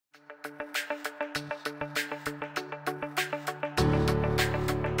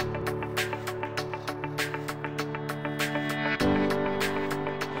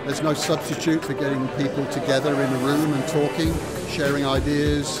There's no substitute for getting people together in a room and talking, sharing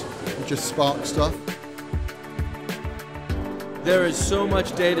ideas, and just spark stuff. There is so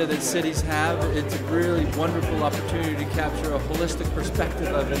much data that cities have. It's a really wonderful opportunity to capture a holistic perspective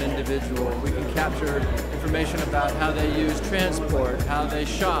of an individual. We can capture information about how they use transport, how they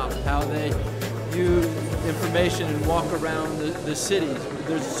shop, how they use information and walk around the city.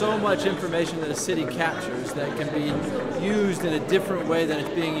 There's so much information that a city captures that can be used in a different way than it's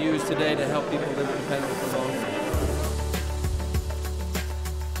being used today to help people live independently for longer.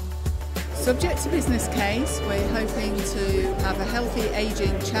 Subject to business case, we're hoping to have a healthy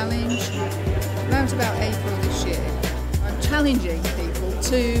ageing challenge around about April this year. I'm challenging people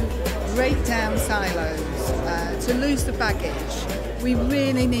to break down silos, to lose the baggage. We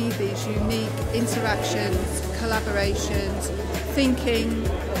really need these unique interactions, collaborations, thinking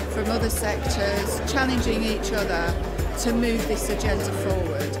from other sectors, challenging each other to move this agenda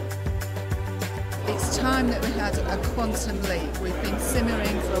forward. It's time that we had a quantum leap. We've been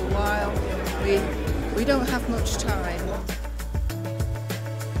simmering for a while. We don't have much time.